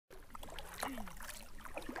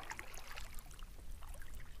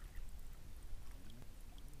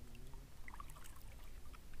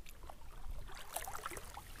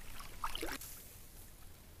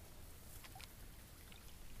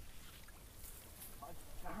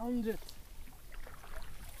found it.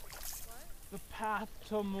 What? The path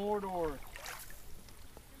to Mordor.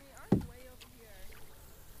 Jimmy, ours way over here.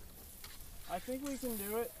 I think we can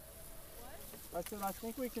do it. What? I said, I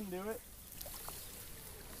think we can do it.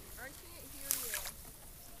 I can't hear you.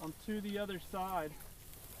 I'm to the other side.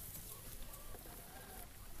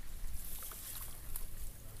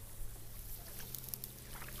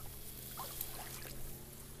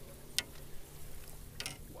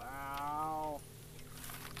 Wow.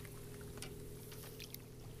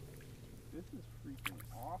 This is freaking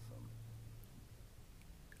awesome.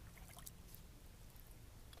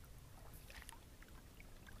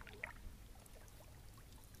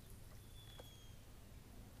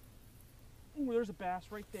 Ooh, there's a bass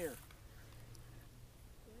right there.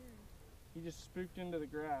 Where? He just spooked into the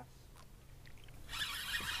grass.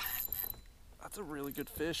 That's a really good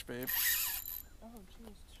fish, babe. Oh,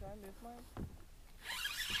 jeez. Should I move mine?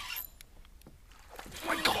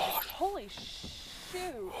 Oh my gosh! Holy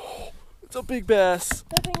shoot! It's a big bass.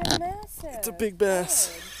 That thing is massive. It's a big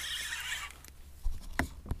bass. Good.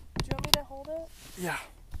 Do you want me to hold it? Yeah.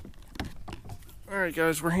 Alright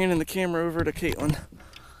guys, we're handing the camera over to Caitlin.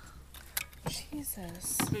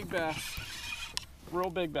 Jesus. Big bass. Real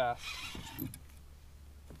big bass.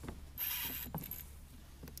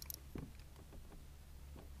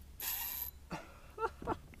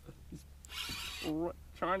 He's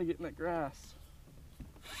trying to get in that grass.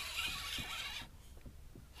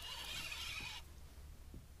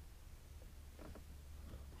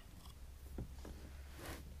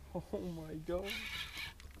 Oh my god.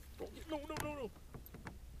 No, no, no, no.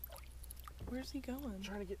 Where's he going? I'm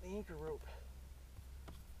trying to get the anchor rope.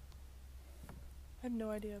 I have no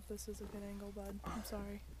idea if this is a good angle, bud. I'm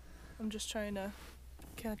sorry. I'm just trying to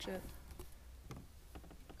catch it.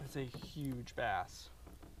 It's a huge bass.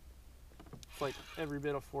 It's like every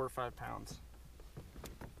bit of 4 or 5 pounds.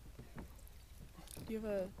 Do you have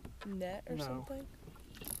a net or No. something?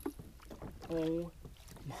 Oh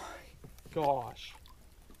my gosh.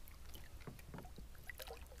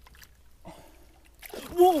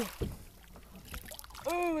 Whoa!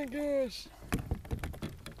 Oh my gosh.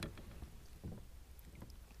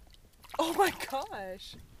 Oh my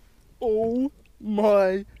gosh! Oh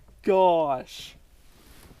my gosh.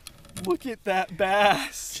 Look at that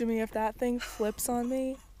bass. Jimmy, if that thing flips on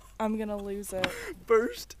me, I'm gonna lose it.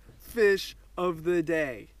 First fish of the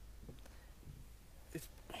day. It's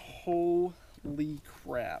holy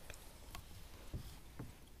crap.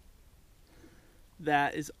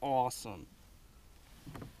 That is awesome.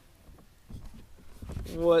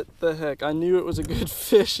 What the heck? I knew it was a good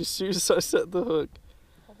fish as soon as I set the hook.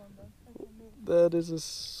 Hold on, bud. I can't move. That is a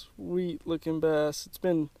sweet looking bass. It's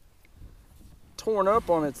been torn up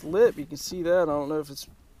on its lip. You can see that. I don't know if it's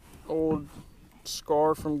old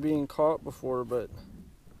scar from being caught before, but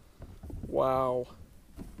wow.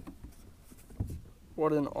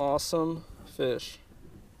 What an awesome fish.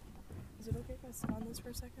 Is it okay if I sit on this for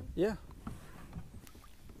a second? Yeah.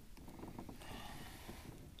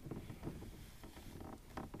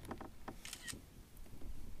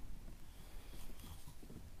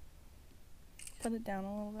 Put it down a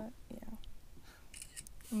little bit. Yeah.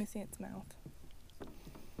 Let me see its mouth.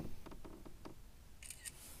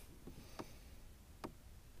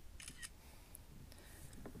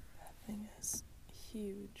 That thing is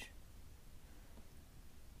huge.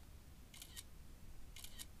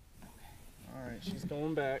 All right, she's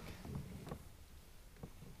going back.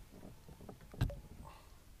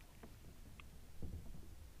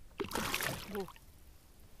 Whoa.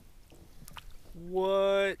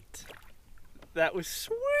 What? That was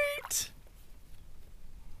sweet.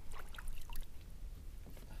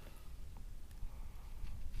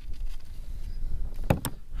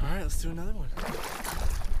 All right, let's do another one.